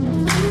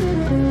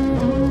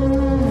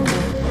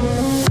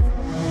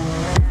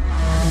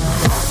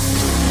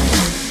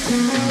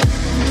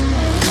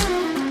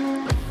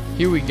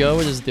Here we go.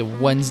 It is the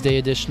Wednesday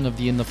edition of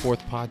the In the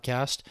Fourth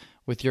podcast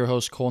with your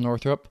host, Cole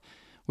Northrup.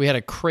 We had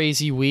a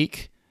crazy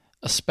week,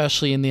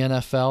 especially in the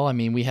NFL. I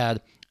mean, we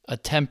had a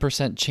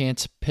 10%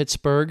 chance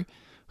Pittsburgh,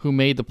 who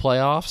made the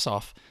playoffs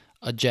off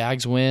a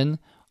Jags win,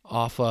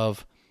 off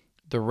of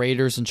the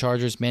Raiders and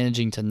Chargers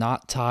managing to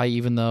not tie,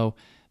 even though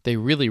they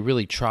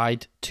really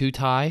tried to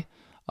tie,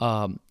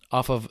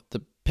 off of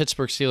the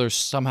Pittsburgh Steelers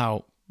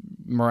somehow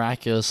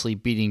miraculously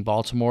beating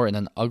Baltimore in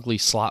an ugly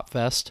slop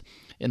fest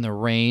in the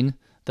rain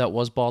that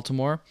was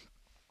Baltimore.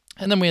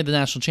 And then we had the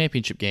national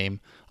championship game,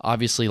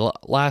 obviously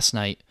last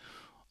night,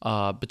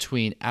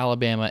 between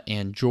Alabama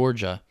and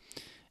Georgia.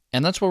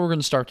 And that's where we're going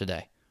to start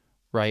today,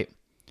 right?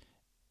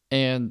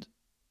 And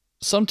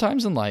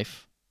sometimes in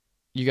life,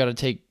 you got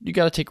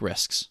to take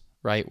risks,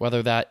 right?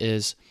 Whether that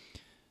is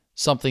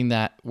something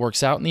that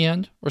works out in the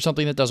end or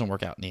something that doesn't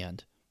work out in the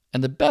end.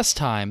 And the best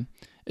time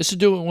is to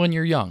do it when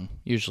you're young,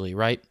 usually,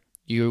 right?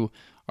 You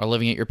are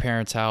living at your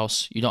parents'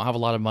 house, you don't have a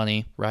lot of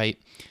money, right?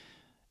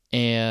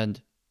 And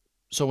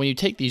so when you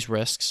take these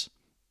risks,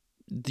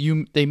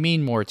 they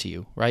mean more to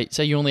you, right?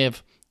 Say you only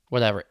have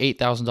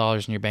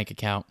 $8,000 in your bank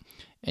account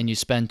and you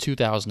spend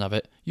 $2,000 of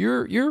it,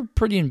 you're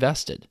pretty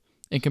invested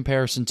in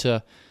comparison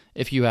to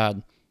if you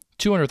had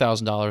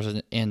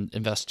 $200,000 and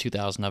invest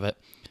 $2,000 of it.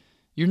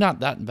 You're not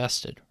that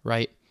invested,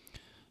 right?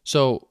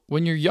 So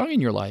when you're young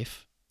in your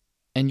life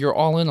and you're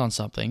all in on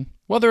something,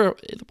 whether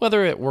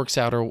it works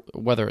out or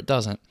whether it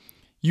doesn't,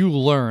 you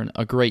learn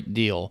a great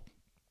deal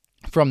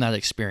from that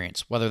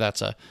experience, whether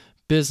that's a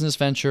business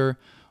venture,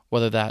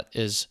 whether that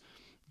is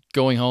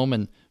going home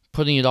and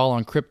putting it all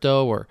on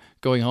crypto or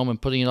going home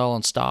and putting it all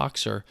on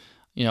stocks or,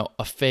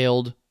 a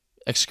failed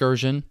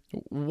excursion,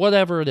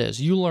 whatever it is,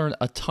 you learn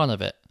a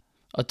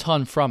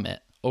ton from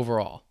it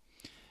overall.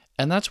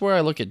 And that's where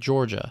I look at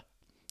Georgia.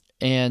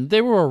 And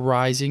they were a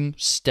rising,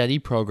 steady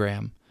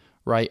program,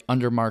 right,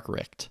 under Mark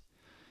Richt.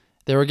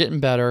 They were getting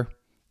better.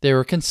 They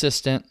were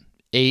consistent,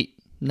 8,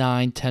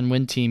 9, 10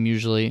 win team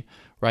usually,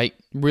 right?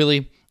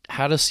 Really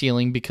had a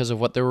ceiling because of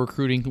what their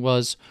recruiting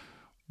was,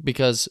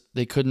 because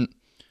they couldn't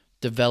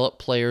develop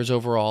players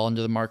overall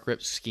under the Mark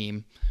Richt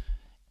scheme.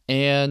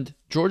 And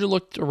Georgia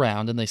looked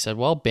around and they said,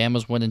 well,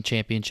 Bama's winning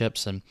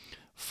championships and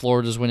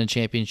Florida's winning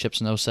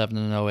championships in 07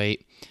 and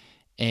 08,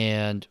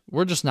 and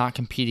we're just not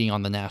competing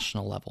on the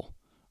national level,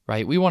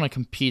 right? We want to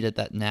compete at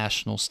that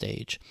national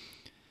stage.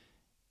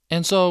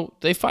 And so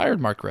they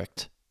fired Mark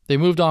Richt. They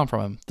moved on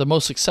from him, the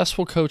most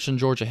successful coach in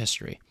Georgia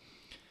history.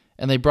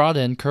 And they brought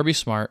in Kirby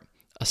Smart,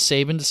 a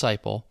Saban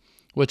disciple,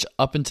 which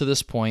up until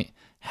this point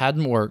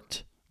hadn't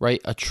worked,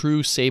 right? A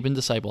true Saban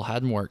disciple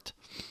hadn't worked.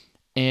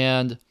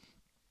 And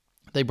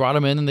they brought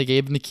him in and they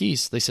gave him the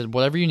keys. They said,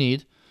 whatever you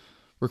need,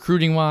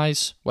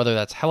 recruiting-wise, whether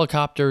that's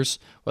helicopters,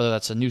 whether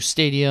that's a new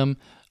stadium,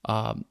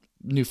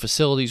 new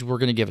facilities, we're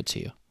going to give it to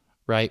you,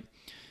 right?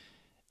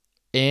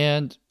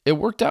 And it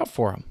worked out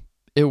for him.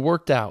 It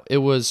worked out. It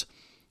was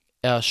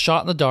a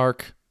shot in the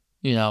dark.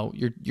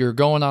 You're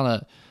going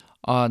on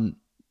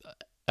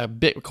a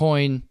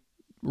Bitcoin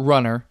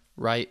runner,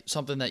 right?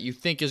 Something that you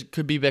think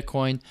could be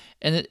Bitcoin,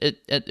 and it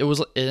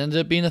ended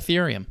up being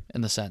Ethereum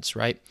in the sense,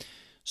 right?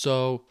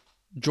 So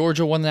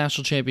Georgia won the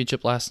national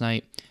championship last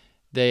night.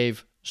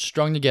 They've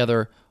strung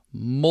together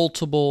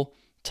multiple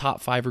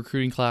top 5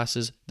 recruiting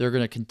classes. They're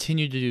going to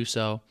continue to do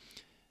so,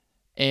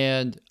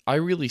 and I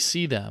really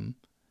see them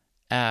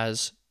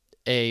as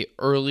a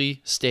early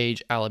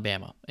stage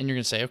Alabama. And you're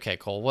going to say, okay,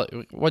 Cole,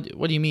 what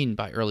do you mean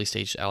by early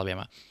stage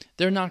Alabama?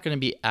 They're not going to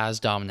be as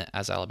dominant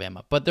as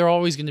Alabama, but they're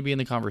always going to be in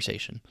the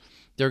conversation.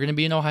 They're going to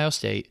be in Ohio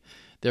State.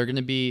 They're going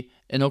to be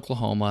in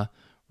Oklahoma,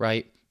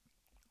 right?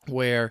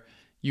 Where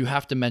you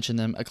have to mention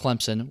them, a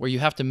Clemson, where you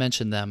have to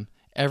mention them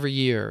every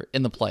year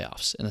in the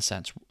playoffs, in a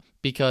sense,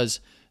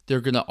 because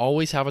they're going to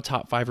always have a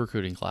top 5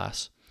 recruiting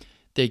class.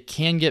 They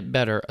can get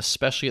better,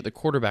 especially at the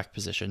quarterback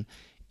position,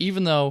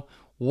 even though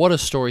what a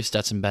story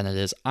Stetson Bennett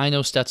is. I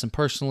know Stetson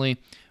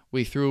personally.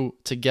 We threw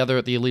together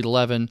at the Elite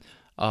 11.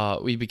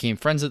 We became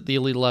friends at the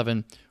Elite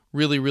 11.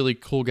 Really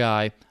cool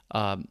guy.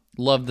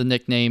 Love the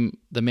nickname,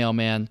 the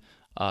Mailman.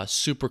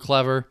 Super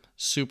clever.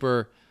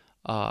 Super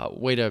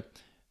way to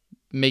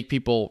make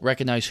people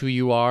recognize who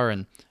you are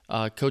and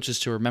coaches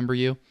to remember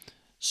you.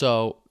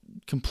 So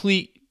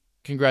complete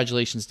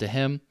congratulations to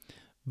him.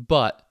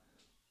 But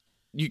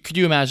could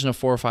you imagine a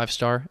 4 or 5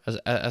 star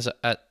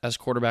as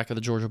quarterback of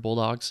the Georgia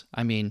Bulldogs?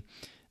 I mean,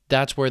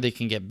 that's where they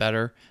can get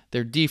better.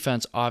 Their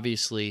defense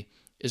obviously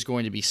is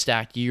going to be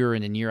stacked year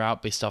in and year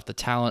out based off the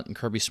talent and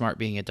Kirby Smart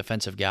being a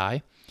defensive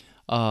guy.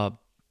 And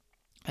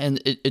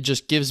it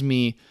just gives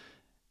me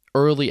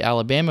early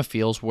Alabama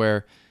feels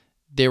where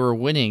they were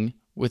winning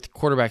with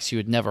quarterbacks you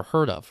had never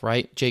heard of,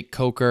 right? Jake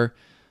Coker,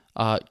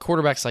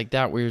 quarterbacks like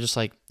that where you're just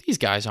like, these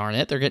guys aren't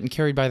it. They're getting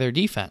carried by their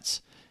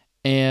defense.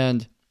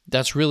 And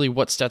that's really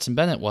what Stetson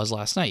Bennett was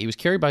last night. He was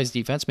carried by his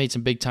defense, made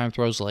some big-time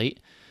throws late.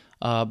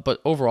 But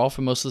overall,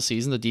 for most of the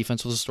season, the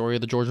defense was the story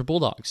of the Georgia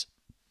Bulldogs.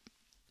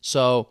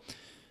 So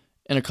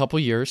in a couple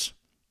years,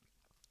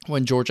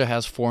 when Georgia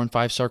has 4 and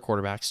 5 star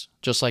quarterbacks,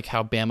 just like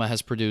how Bama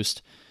has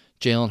produced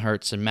Jalen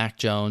Hurts and Mac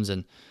Jones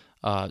and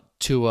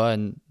Tua,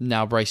 and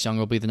now Bryce Young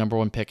will be the number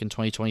one pick in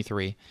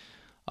 2023.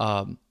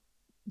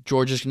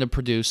 Georgia's going to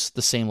produce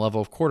the same level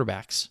of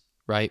quarterbacks,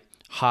 right?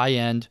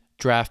 High-end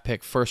draft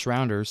pick first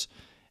rounders,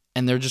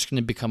 and they're just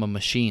going to become a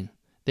machine.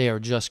 They are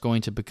just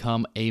going to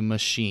become a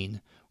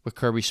machine with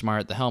Kirby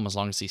Smart at the helm as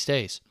long as he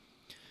stays.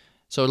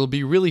 So it'll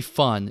be really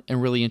fun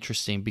and really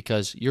interesting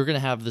because you're going to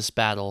have this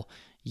battle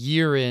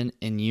year in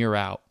and year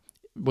out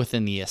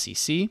within the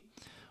SEC,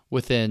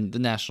 within the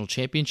national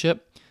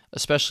championship,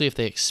 especially if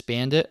they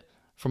expand it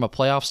from a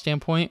playoff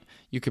standpoint.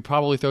 You could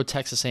probably throw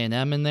Texas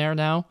A&M in there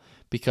now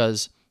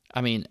because,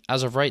 I mean,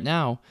 as of right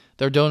now,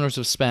 their donors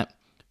have spent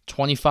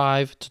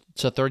 $25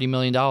 to $30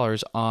 million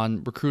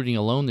on recruiting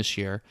alone this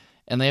year,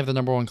 and they have the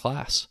number one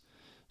class.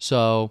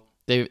 So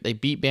they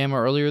beat Bama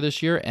earlier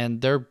this year,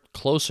 and they're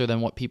closer than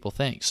what people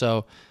think.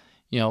 So,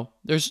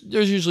 there's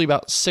usually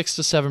about 6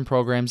 to 7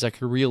 programs that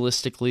could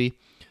realistically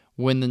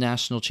win the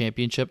national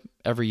championship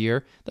every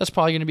year. That's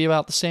probably going to be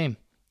about the same,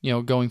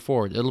 going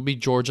forward. It'll be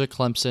Georgia,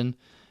 Clemson,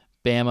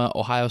 Bama,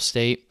 Ohio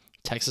State,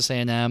 Texas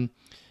A&M,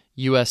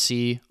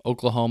 USC,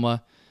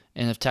 Oklahoma,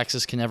 and if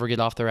Texas can ever get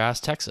off their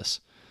ass, Texas.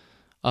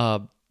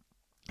 It'll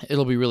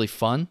be really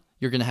fun.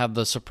 You're going to have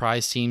the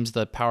surprise teams,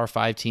 the Power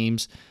 5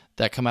 teams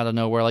that come out of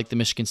nowhere, like the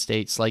Michigan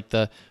States, like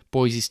the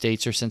Boise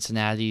States or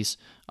Cincinnati's,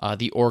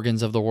 the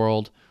Oregons of the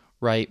world,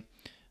 right?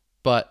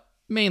 But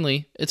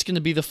mainly, it's going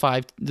to be the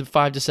 5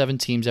 to 7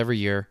 teams every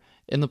year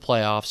in the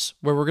playoffs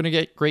where we're going to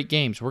get great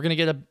games. We're going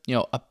to get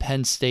a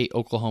Penn State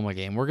Oklahoma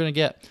game. We're going to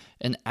get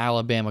an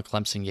Alabama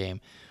Clemson game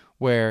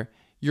where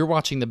you're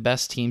watching the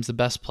best teams, the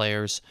best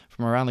players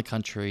from around the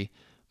country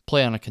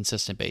play on a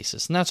consistent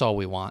basis. And that's all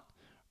we want,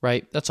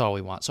 right? That's all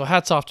we want. So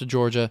hats off to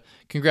Georgia.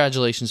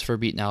 Congratulations for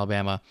beating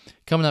Alabama.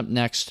 Coming up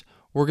next,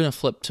 we're going to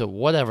flip to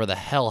whatever the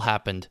hell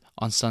happened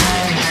on Sunday.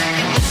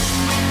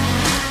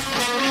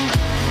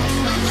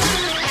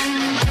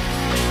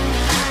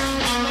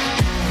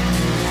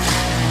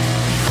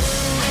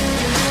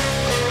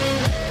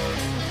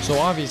 So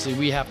obviously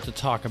we have to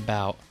talk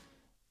about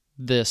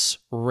this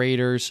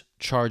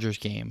Raiders-Chargers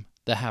game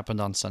that happened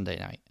on Sunday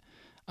night.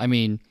 I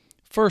mean,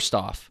 first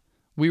off,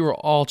 we were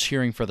all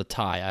cheering for the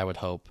tie, I would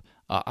hope.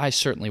 I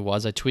certainly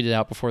was. I tweeted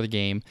out before the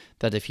game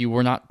that if you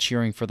were not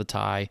cheering for the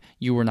tie,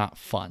 you were not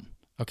fun,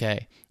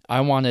 okay? I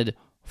wanted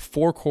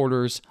 4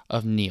 quarters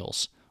of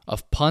kneels,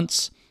 of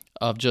punts,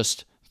 of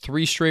just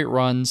 3 straight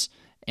runs,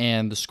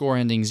 and the score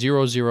ending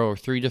 0-0 or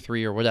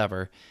 3-3 or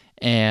whatever,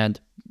 and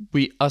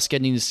us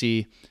getting to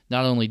see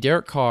not only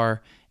Derek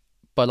Carr,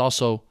 but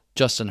also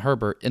Justin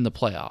Herbert in the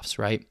playoffs,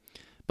 right?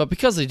 But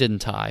because they didn't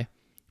tie,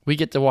 we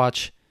get to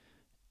watch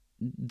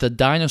the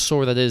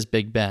dinosaur that is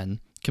Big Ben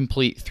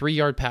complete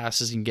 3-yard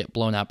passes and get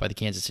blown out by the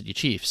Kansas City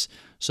Chiefs.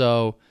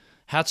 So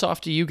hats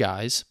off to you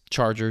guys,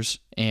 Chargers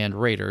and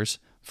Raiders,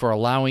 for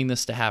allowing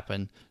this to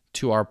happen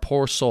to our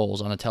poor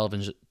souls on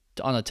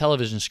a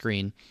television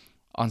screen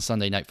on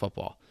Sunday Night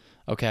Football.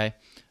 Okay?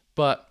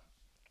 But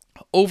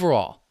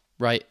overall,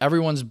 right,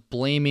 everyone's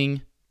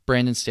blaming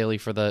Brandon Staley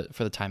for the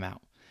timeout.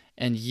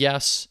 And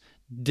yes,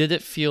 did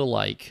it feel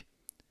like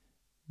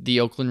the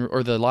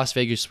Las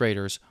Vegas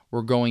Raiders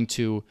were going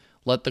to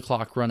let the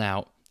clock run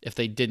out if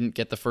they didn't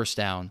get the first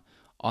down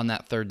on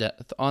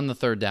the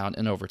third down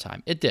in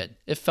overtime? It did.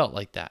 It felt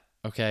like that,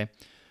 okay?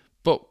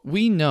 But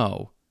we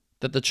know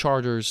that the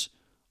Chargers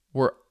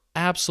were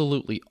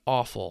absolutely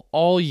awful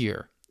all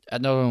year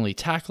at not only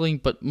tackling,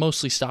 but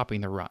mostly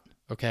stopping the run,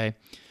 okay?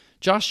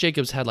 Josh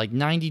Jacobs had like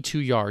 92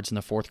 yards in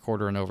the fourth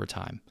quarter in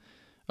overtime,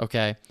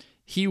 okay?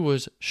 He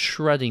was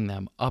shredding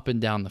them up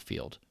and down the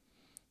field.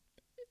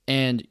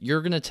 And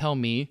you're going to tell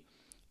me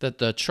that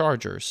the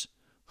Chargers,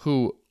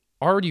 who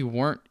already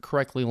weren't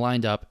correctly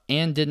lined up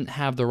and didn't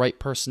have the right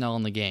personnel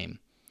in the game,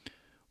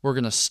 were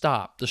going to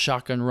stop the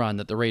shotgun run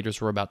that the Raiders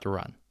were about to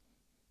run?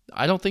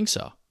 I don't think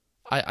so.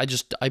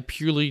 I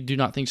purely do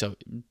not think so.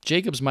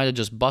 Jacobs might have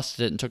just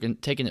busted it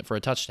and taken it for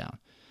a touchdown.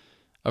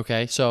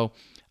 Okay, so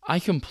I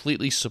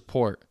completely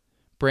support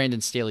Brandon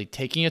Staley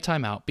taking a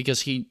timeout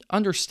because he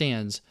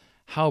understands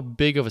how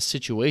big of a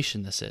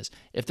situation this is.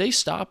 If they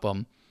stop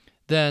him,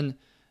 then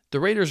the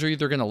Raiders are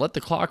either going to let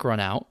the clock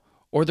run out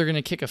or they're going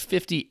to kick a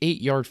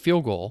 58-yard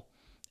field goal,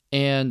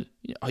 and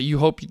you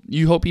hope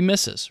he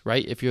misses,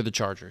 right, if you're the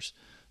Chargers.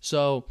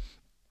 So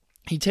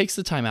he takes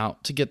the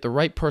timeout to get the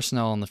right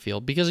personnel on the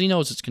field because he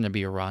knows it's going to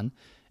be a run.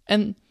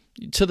 And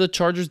to the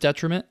Chargers'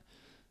 detriment,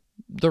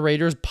 the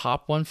Raiders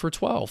pop one for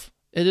 12.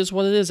 It is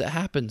what it is. It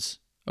happens,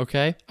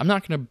 okay? I'm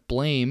not going to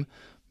blame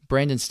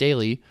Brandon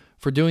Staley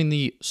for doing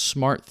the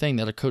smart thing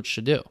that a coach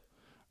should do,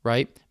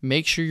 right?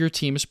 Make sure your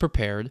team is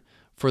prepared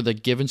for the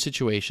given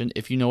situation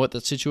if you know what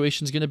that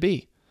situation is going to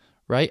be,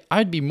 right?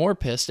 I'd be more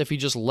pissed if he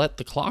just let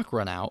the clock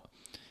run out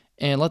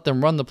and let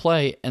them run the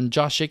play and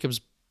Josh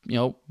Jacobs,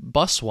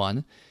 busts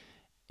one,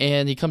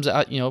 and he comes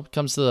out,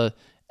 comes to the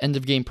end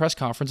of game press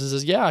conference and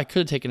says, yeah, I could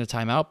have taken a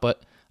timeout,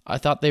 but I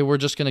thought they were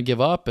just going to give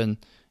up and,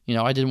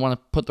 I didn't want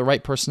to put the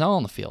right personnel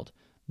on the field.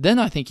 Then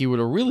I think he would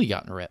have really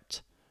gotten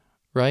ripped,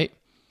 right?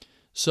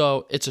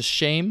 So it's a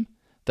shame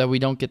that we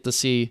don't get to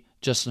see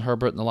Justin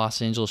Herbert and the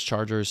Los Angeles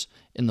Chargers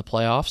in the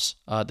playoffs.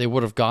 They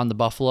would have gone to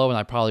Buffalo, and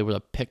I probably would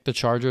have picked the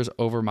Chargers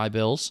over my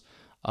Bills.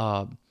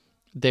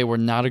 They were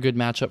not a good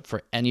matchup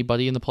for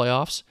anybody in the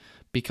playoffs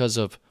because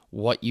of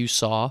what you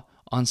saw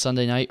on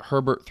Sunday night.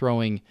 Herbert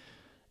throwing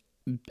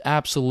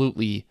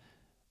absolutely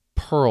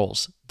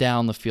pearls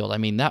down the field. I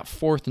mean, that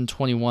 4th and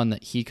 21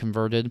 that he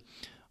converted,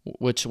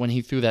 which when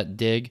he threw that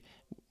dig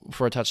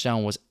for a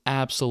touchdown, was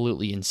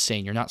absolutely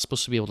insane. You're not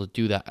supposed to be able to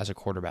do that as a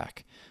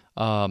quarterback.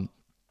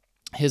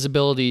 His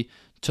ability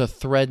to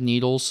thread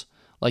needles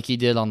like he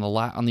did on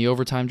the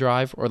overtime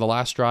drive, or the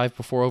last drive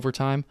before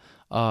overtime,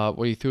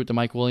 where he threw it to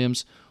Mike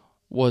Williams,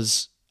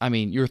 was, I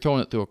mean, you were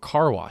throwing it through a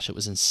car wash. It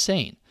was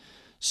insane.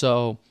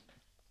 So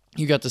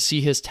you got to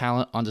see his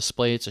talent on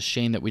display. It's a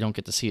shame that we don't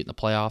get to see it in the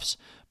playoffs,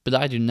 but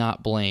I do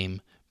not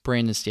blame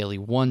Brandon Staley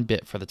one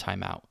bit for the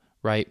timeout,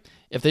 right?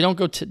 If they don't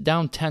go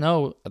down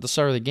 10-0 at the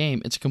start of the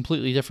game, it's a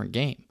completely different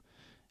game.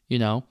 You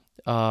know,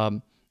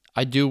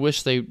 I do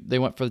wish they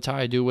went for the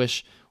tie. I do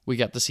wish we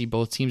got to see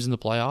both teams in the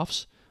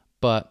playoffs,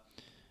 but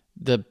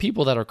the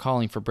people that are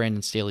calling for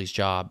Brandon Staley's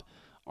job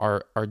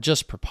are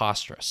just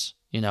preposterous.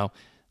 You know,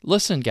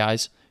 listen,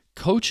 guys,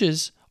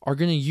 coaches are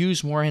going to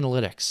use more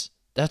analytics.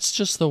 That's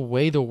just the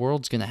way the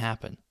world's going to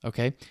happen,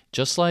 okay?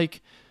 Just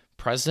like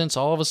presidents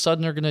all of a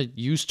sudden are going to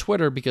use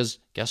Twitter because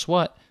guess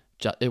what?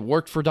 It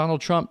worked for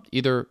Donald Trump,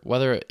 either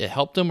whether it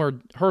helped him or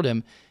hurt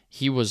him.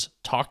 He was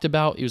talked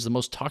about. He was the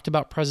most talked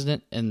about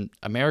president in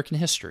American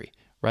history,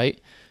 right?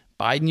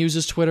 Biden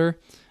uses Twitter.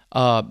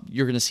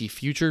 You're going to see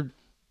future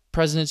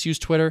presidents use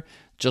Twitter.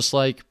 Just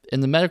like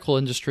in the medical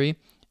industry,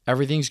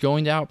 everything's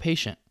going to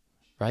outpatient,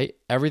 right?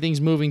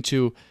 Everything's moving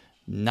to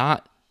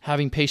not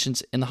having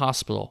patients in the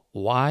hospital.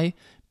 Why?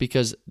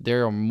 Because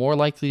they're more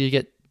likely to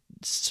get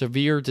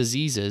severe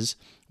diseases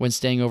when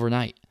staying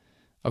overnight.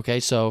 Okay,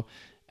 so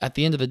at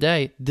the end of the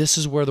day, this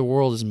is where the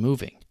world is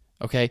moving.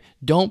 Okay,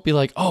 don't be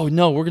like, oh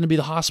no, we're going to be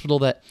the hospital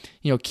that,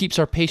 you know, keeps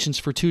our patients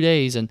for 2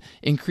 days and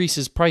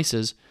increases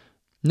prices.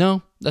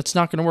 No, that's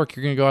not going to work.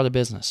 You're going to go out of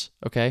business.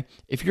 Okay,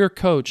 if you're a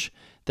coach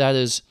that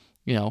is,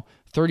 you know,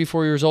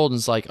 34 years old and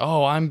is like,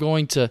 oh, I'm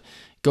going to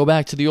go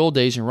back to the old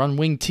days and run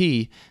wing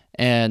T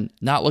and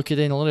not look at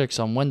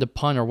analytics on when to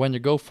punt or when to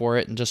go for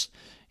it and just,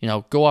 you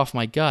know, go off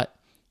my gut,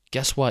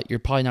 guess what? You're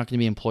probably not going to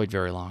be employed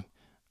very long.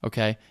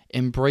 Okay?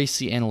 Embrace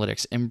the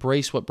analytics.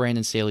 Embrace what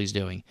Brandon Staley's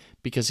doing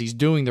because he's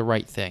doing the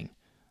right thing.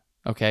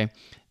 Okay?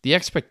 The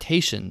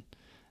expectation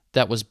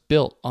that was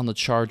built on the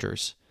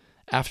Chargers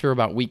after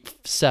about week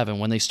 7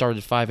 when they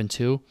started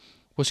 5-2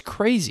 was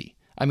crazy.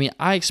 I mean,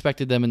 I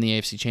expected them in the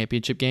AFC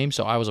Championship game,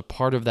 so I was a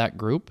part of that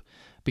group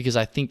because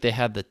I think they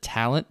had the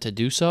talent to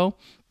do so.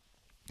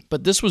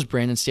 But this was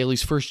Brandon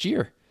Staley's first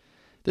year.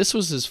 This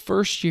was his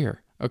first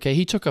year. Okay?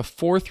 He took a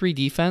 4-3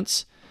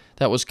 defense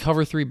that was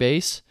cover 3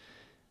 base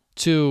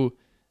to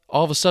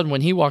all of a sudden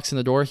when he walks in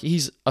the door,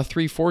 he's a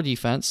 3-4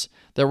 defense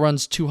that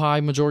runs too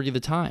high majority of the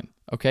time.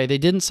 Okay, they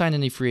didn't sign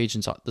any free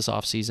agents this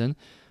offseason.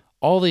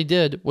 All they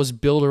did was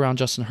build around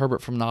Justin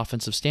Herbert from an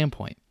offensive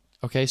standpoint.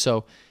 Okay,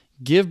 so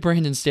give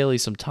Brandon Staley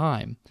some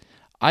time.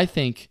 I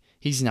think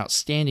he's an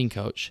outstanding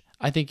coach.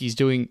 I think he's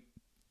doing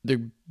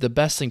the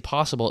best thing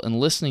possible in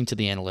listening to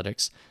the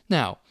analytics.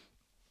 Now,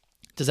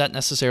 does that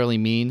necessarily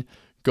mean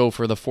go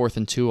for the 4th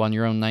and 2 on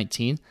your own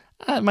 19?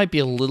 It might be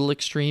a little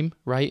extreme,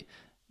 right?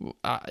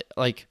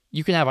 Like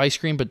you can have ice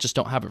cream, but just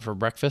don't have it for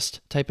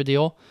breakfast type of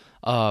deal.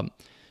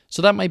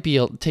 So that might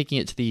be taking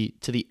it to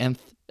the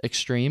nth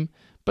extreme.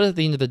 But at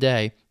the end of the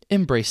day,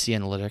 embrace the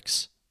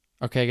analytics.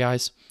 Okay,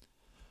 guys?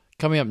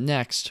 Coming up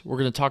next, we're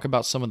going to talk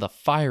about some of the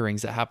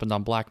firings that happened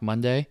on Black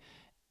Monday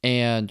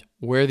and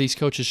where these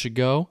coaches should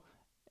go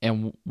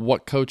and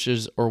what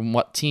coaches or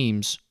what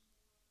teams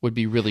would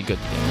be really good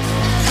together.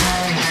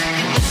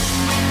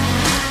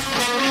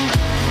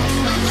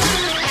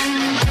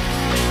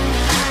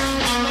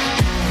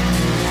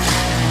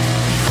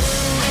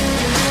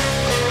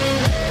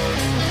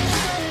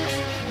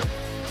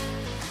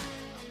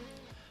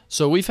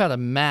 So we've had a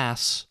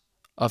mass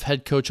of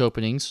head coach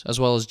openings as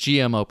well as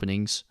GM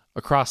openings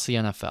across the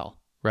NFL,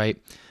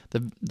 right?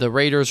 The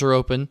Raiders are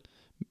open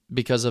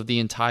because of the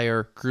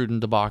entire Gruden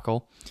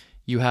debacle.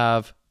 You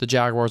have the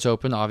Jaguars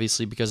open,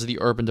 obviously, because of the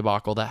Urban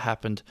debacle that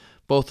happened.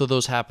 Both of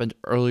those happened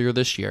earlier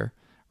this year,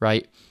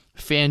 right?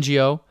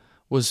 Fangio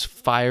was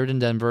fired in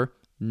Denver,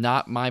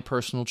 not my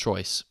personal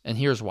choice, and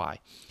here's why.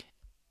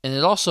 And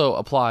it also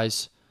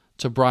applies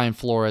to Brian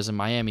Flores in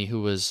Miami,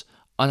 who was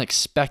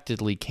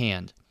unexpectedly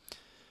canned.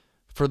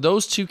 For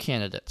those two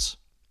candidates,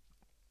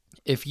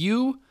 if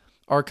you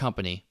are a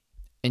company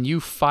and you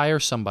fire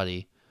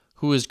somebody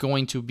who is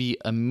going to be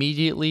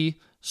immediately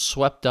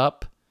swept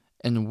up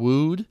and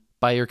wooed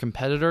by your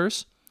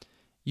competitors,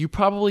 you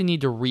probably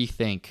need to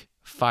rethink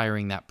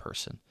firing that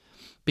person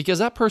because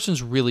that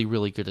person's really,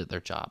 really good at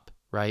their job,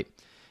 right?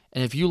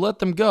 And if you let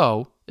them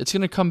go, it's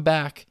going to come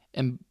back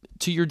and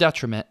to your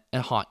detriment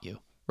and haunt you,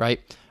 right?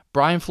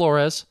 Brian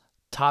Flores,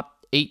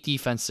 top 8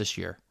 defense this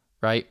year,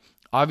 right?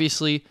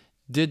 Obviously,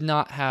 did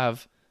not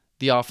have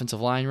the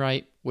offensive line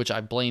right, which I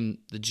blame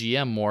the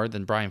GM more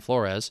than Brian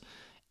Flores.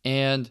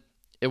 And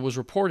it was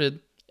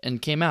reported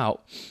and came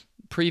out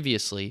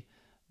previously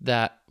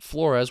that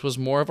Flores was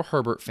more of a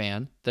Herbert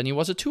fan than he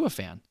was a Tua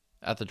fan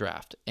at the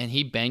draft. And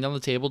he banged on the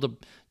table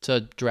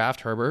to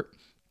draft Herbert.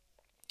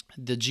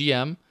 The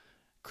GM,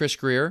 Chris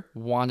Greer,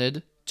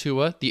 wanted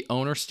Tua. The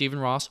owner, Stephen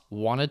Ross,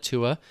 wanted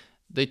Tua.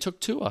 They took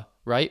Tua,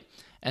 right?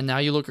 And now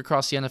you look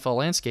across the NFL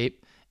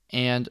landscape,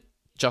 and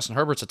Justin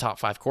Herbert's a top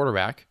 5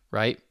 quarterback,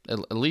 right?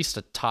 At least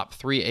a top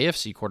 3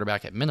 AFC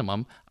quarterback at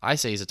minimum. I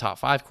say he's a top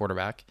 5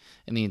 quarterback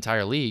in the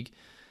entire league.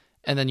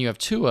 And then you have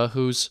Tua,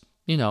 who's,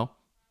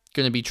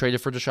 going to be traded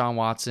for Deshaun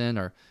Watson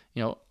or,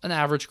 an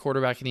average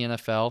quarterback in the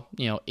NFL,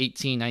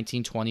 18,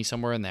 19, 20,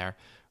 somewhere in there,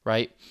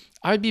 right?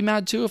 I'd be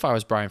mad too if I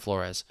was Brian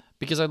Flores,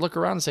 because I'd look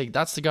around and say,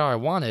 that's the guy I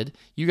wanted.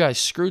 You guys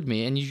screwed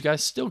me, and you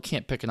guys still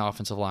can't pick an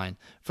offensive line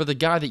for the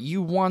guy that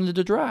you wanted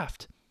to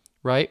draft,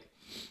 right?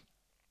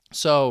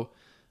 So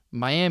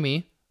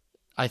Miami,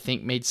 I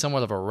think, made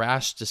somewhat of a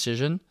rash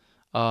decision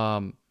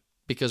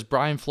because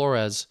Brian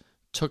Flores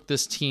took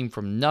this team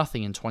from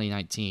nothing in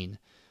 2019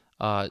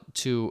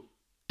 to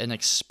an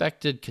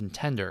expected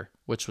contender,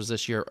 which was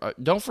this year.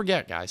 Don't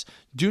forget, guys.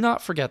 Do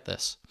not forget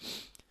this.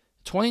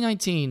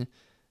 2019,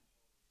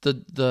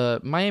 the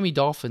Miami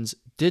Dolphins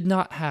did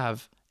not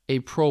have a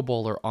Pro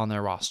Bowler on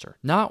their roster.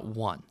 Not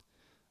one.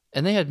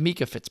 And they had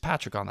Mika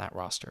Fitzpatrick on that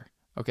roster.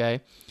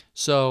 Okay?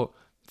 So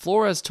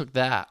Flores took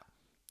that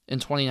in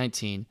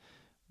 2019.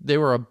 They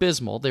were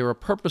abysmal. They were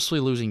purposely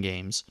losing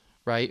games,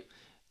 right?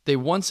 They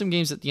won some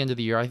games at the end of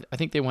the year. I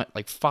think they went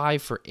like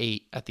 5 for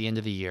 8 at the end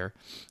of the year.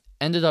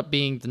 Ended up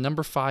being the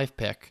number 5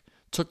 pick.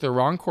 Took the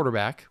wrong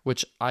quarterback,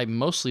 which I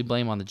mostly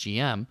blame on the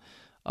GM.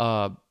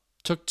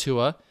 Took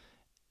Tua.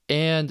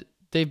 And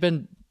they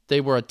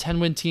were a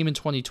 10-win team in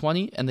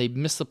 2020, and they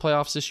missed the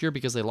playoffs this year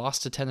because they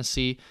lost to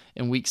Tennessee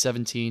in Week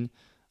 17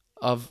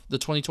 of the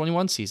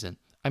 2021 season.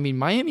 I mean,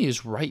 Miami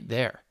is right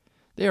there.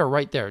 They are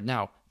right there.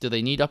 Now, do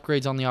they need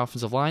upgrades on the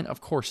offensive line?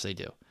 Of course they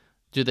do.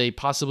 Do they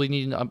possibly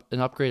need an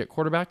upgrade at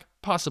quarterback?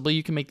 Possibly.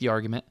 You can make the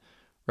argument,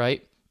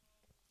 right?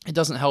 It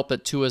doesn't help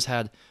that Tua's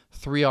had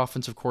 3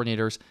 offensive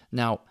coordinators,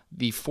 now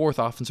the 4th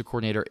offensive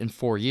coordinator in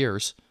 4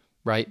 years,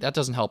 right? That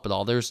doesn't help at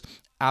all. There's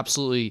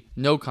absolutely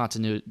no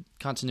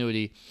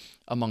continuity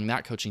among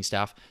that coaching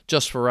staff.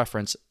 Just for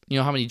reference, you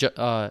know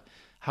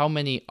how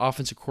many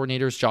offensive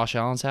coordinators Josh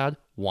Allen's had?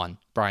 1,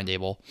 Brian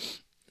Daboll.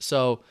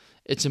 So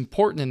it's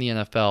important in the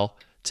NFL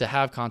to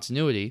have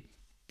continuity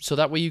so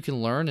that way you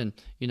can learn and,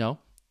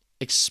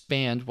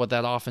 expand what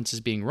that offense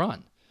is being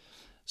run.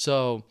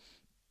 So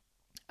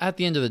at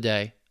the end of the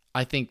day,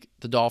 I think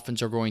the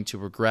Dolphins are going to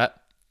regret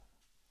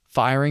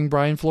firing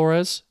Brian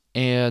Flores,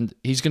 and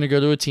he's going to go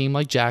to a team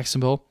like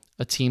Jacksonville,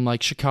 a team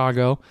like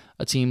Chicago,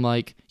 a team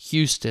like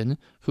Houston,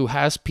 who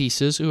has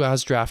pieces, who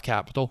has draft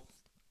capital.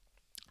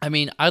 I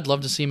mean, I'd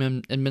love to see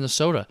him in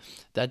Minnesota.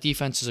 That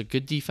defense is a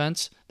good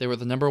defense. They were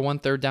the number 1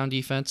 third down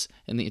defense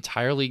in the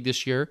entire league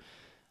this year,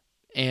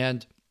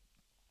 and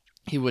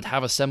he would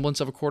have a semblance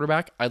of a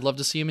quarterback. I'd love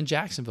to see him in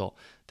Jacksonville.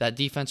 That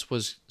defense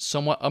was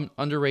somewhat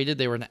underrated.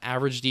 They were an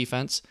average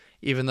defense,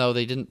 even though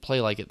they didn't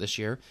play like it this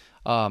year.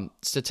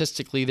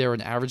 Statistically, they were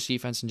an average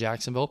defense in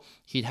Jacksonville.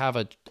 He'd have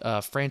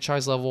a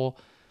franchise level,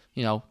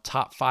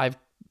 top 5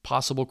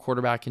 possible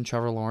quarterback in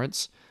Trevor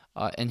Lawrence,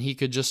 and he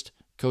could just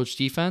coach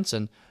defense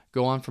and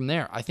go on from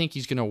there. I think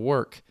he's going to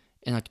work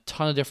in a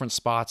ton of different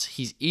spots.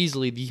 He's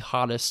easily the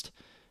hottest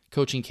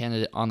coaching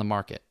candidate on the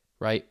market,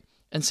 right?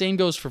 And same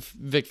goes for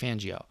Vic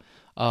Fangio.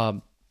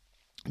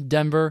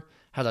 Denver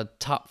had a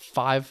top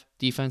 5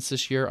 defense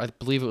this year. I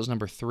believe it was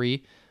number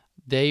 3.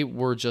 They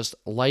were just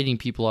lighting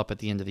people up at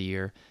the end of the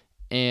year.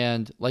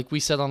 And like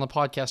we said on the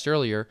podcast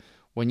earlier,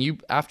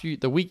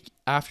 the week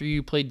after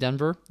you played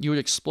Denver, you would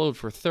explode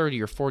for 30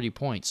 or 40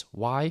 points.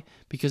 Why?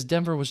 Because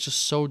Denver was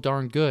just so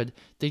darn good,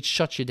 they'd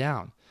shut you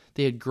down.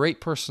 They had great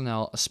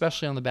personnel,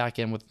 especially on the back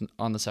end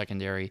on the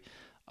secondary.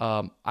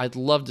 I'd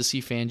love to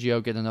see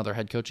Fangio get another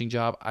head coaching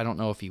job. I don't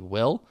know if he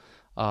will.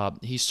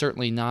 He's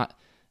certainly not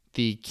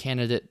the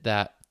candidate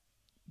that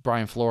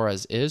Brian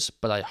Flores is,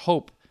 but I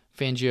hope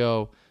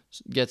Fangio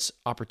gets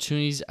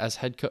opportunities as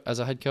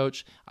a head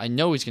coach. I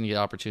know he's going to get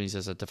opportunities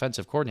as a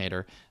defensive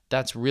coordinator.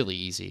 That's really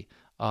easy.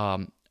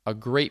 A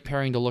great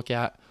pairing to look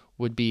at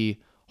would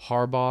be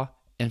Harbaugh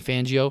and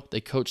Fangio.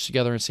 They coached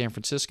together in San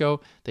Francisco.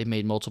 They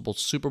made multiple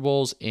Super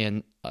Bowls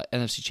and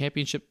NFC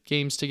Championship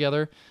games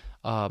together.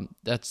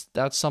 That's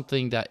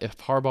something that if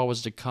Harbaugh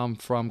was to come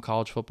from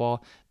college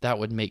football, that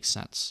would make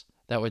sense.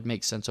 That would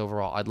make sense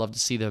overall. I'd love to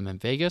see them in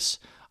Vegas.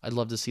 I'd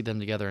love to see them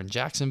together in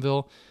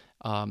Jacksonville.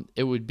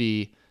 It would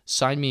be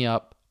sign me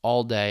up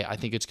all day. I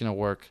think it's going to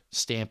work.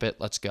 Stamp it.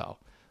 Let's go.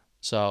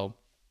 So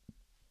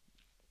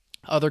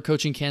other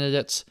coaching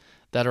candidates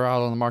that are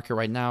out on the market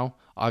right now,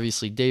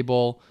 obviously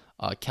Daboll,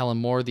 Kellen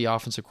Moore, the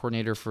offensive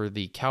coordinator for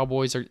the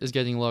Cowboys, is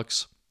getting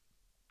looks.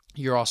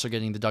 You're also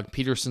getting the Doug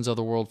Petersons of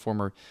the world,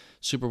 former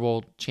Super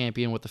Bowl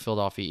champion with the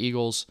Philadelphia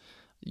Eagles.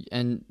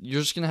 And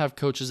you're just going to have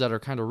coaches that are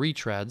kind of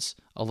retreads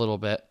a little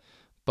bit,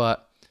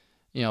 but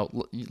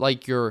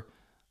like your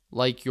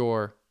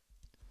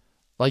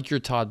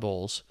Todd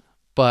Bowles.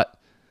 But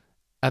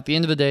At the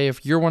end of the day,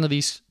 if you're one of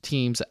these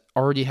teams that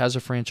already has a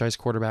franchise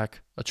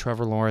quarterback, a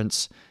Trevor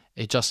Lawrence,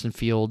 a Justin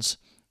Fields,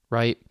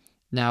 right?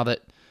 Now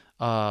that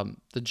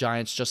the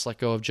Giants just let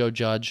go of Joe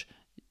Judge,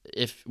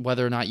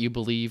 whether or not you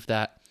believe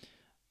that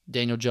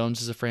Daniel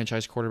Jones is a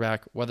franchise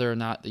quarterback, whether or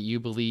not that you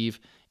believe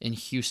in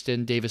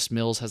Houston, Davis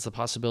Mills has the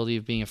possibility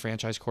of being a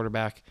franchise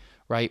quarterback,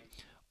 right?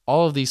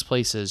 All of these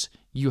places,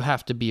 you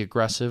have to be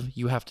aggressive.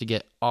 You have to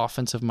get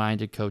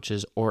offensive-minded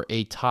coaches or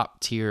a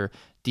top-tier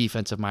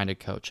defensive-minded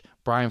coach.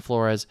 Brian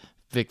Flores,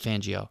 Vic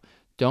Fangio.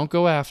 Don't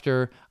go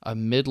after a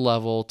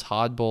mid-level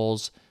Todd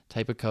Bowles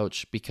type of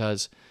coach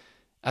because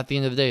at the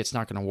end of the day, it's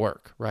not going to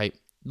work, right?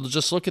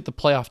 Just look at the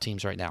playoff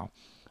teams right now.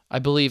 I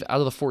believe out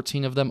of the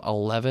 14 of them,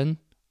 11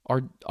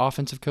 are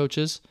offensive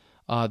coaches.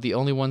 The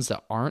only ones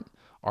that aren't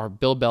are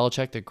Bill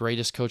Belichick, the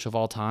greatest coach of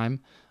all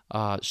time,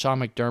 Sean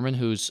McDermott,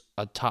 who's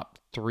a top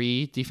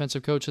 3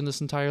 defensive coach in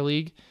this entire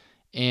league,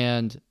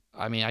 and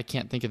I mean, I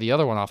can't think of the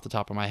other one off the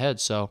top of my head.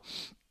 So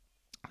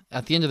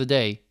at the end of the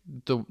day,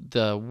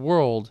 the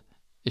world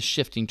is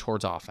shifting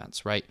towards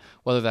offense, right?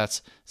 Whether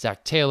that's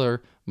Zach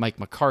Taylor, Mike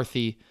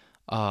McCarthy,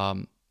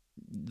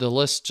 the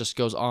list just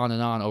goes on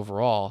and on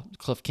overall.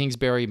 Cliff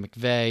Kingsbury,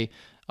 McVay,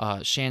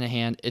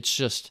 Shanahan. It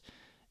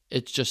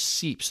just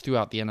seeps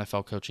throughout the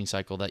NFL coaching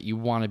cycle that you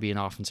want to be an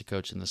offensive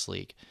coach in this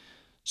league.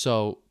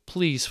 So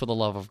please, for the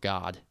love of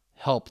God,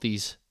 help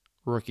these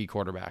rookie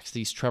quarterbacks,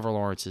 these Trevor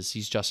Lawrences,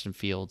 these Justin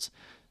Fields,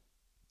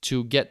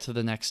 to get to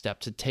the next step,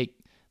 to take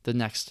the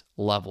next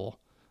level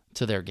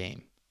to their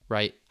game,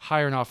 right?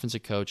 Hire an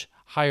offensive coach,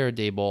 hire a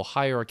Daboll,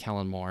 hire a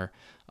Kellen Moore,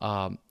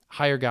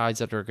 hire guys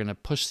that are going to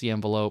push the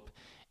envelope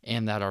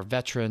and that are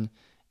veteran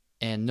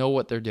and know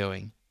what they're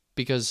doing,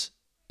 because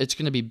it's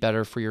going to be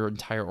better for your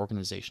entire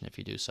organization if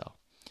you do so.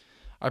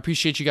 I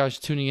appreciate you guys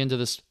tuning into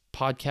this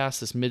podcast,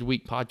 this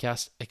midweek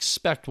podcast.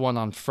 Expect one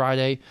on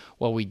Friday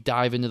while we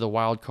dive into the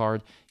wild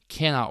card.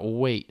 Cannot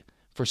wait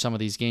for some of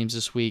these games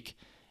this week.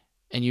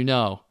 And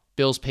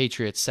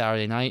Bills-Patriots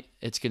Saturday night,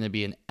 it's going to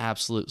be an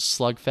absolute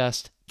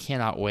slugfest.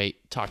 Cannot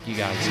wait. Talk to you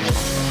guys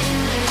soon.